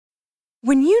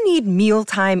When you need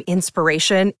mealtime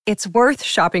inspiration, it's worth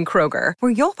shopping Kroger,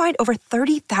 where you'll find over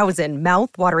 30,000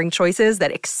 mouth-watering choices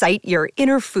that excite your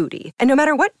inner foodie. And no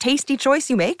matter what tasty choice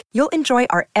you make, you'll enjoy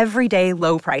our everyday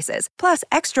low prices, plus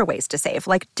extra ways to save,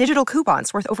 like digital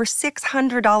coupons worth over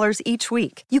 $600 each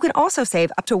week. You can also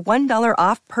save up to $1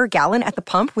 off per gallon at the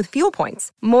pump with fuel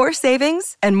points. More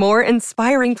savings and more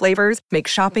inspiring flavors make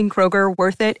shopping Kroger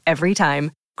worth it every time.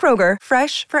 Kroger,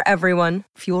 fresh for everyone.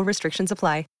 Fuel restrictions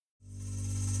apply.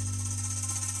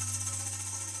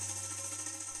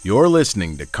 You're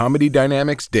listening to Comedy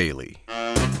Dynamics Daily.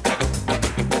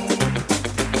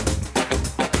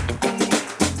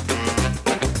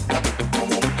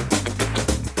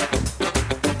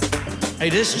 Hey,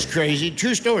 this is crazy.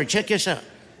 True story. Check this out.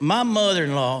 My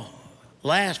mother-in-law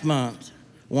last month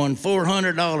won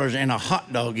 $400 in a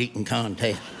hot dog eating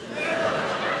contest.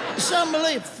 It's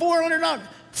unbelievable. $400.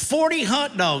 40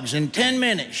 hot dogs in 10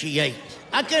 minutes she ate.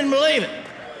 I couldn't believe it.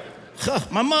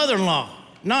 My mother-in-law,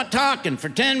 not talking for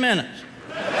 10 minutes.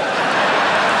 I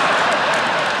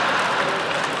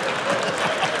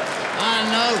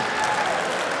know.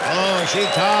 Oh, she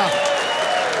talked.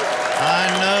 I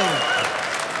know.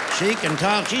 She can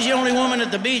talk. She's the only woman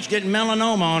at the beach getting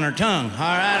melanoma on her tongue. All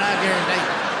right, I guarantee you.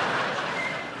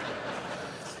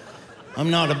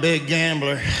 I'm not a big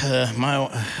gambler.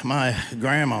 My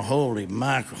grandma, holy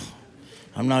mackerel.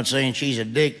 I'm not saying she's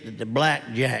addicted to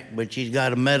blackjack, but she's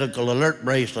got a medical alert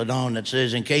bracelet on that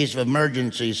says, in case of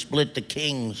emergency, split the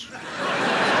kings.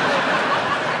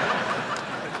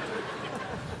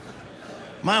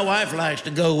 My wife likes to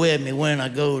go with me when I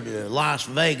go to Las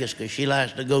Vegas because she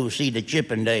likes to go see the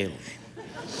Chippendales.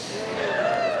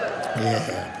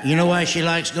 Yeah. You know why she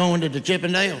likes going to the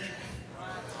Chippendales?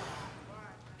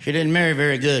 She didn't marry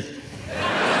very good.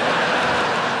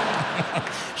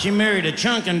 She married a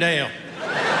CHUNK-endale.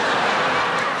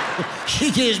 She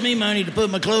gives me money to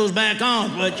put my clothes back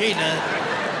on, what she does.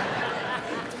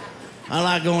 I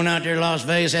like going out there to Las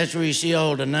Vegas. That's where you see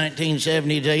all the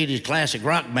 1970s, 80s classic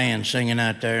rock bands singing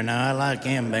out there. Now, I like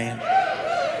them bands.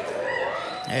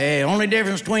 Hey, only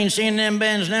difference between seeing them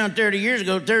bands now and 30 years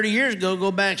ago,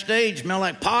 go backstage, smell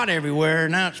like pot everywhere.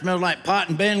 Now it smells like pot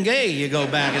and Bengay. You go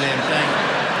back at them things.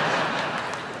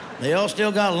 They all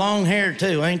still got long hair,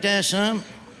 too. Ain't that something?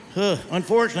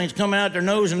 Unfortunately, it's coming out their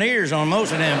nose and ears on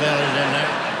most of them fellas in there.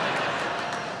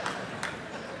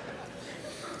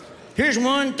 Here's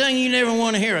one thing you never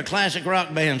want to hear a classic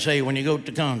rock band say when you go to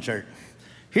the concert.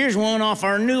 Here's one off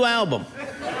our new album.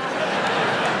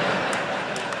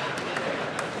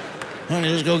 Honey,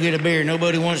 let's go get a beer.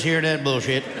 Nobody wants to hear that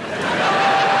bullshit.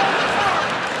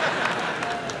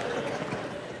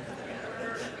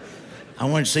 I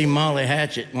went to see Molly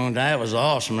Hatchet one time. That was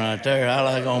awesome right there. I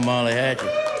like old Molly Hatchet.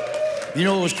 You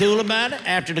know what was cool about it?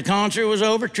 After the concert was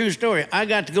over, true story, I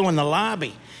got to go in the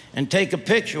lobby and take a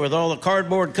picture with all the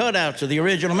cardboard cutouts of the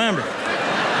original members.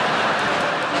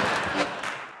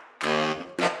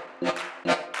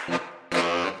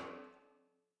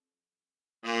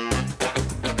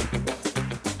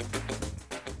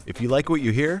 If you like what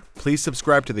you hear, please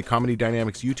subscribe to the Comedy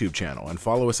Dynamics YouTube channel and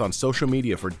follow us on social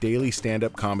media for daily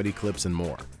stand-up comedy clips and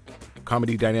more.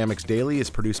 Comedy Dynamics Daily is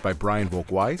produced by Brian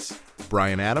Volk-Weiss,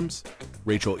 Brian Adams,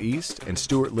 Rachel East, and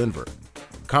Stuart Lindver.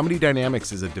 Comedy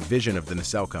Dynamics is a division of the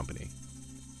Nacelle Company.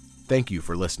 Thank you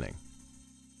for listening.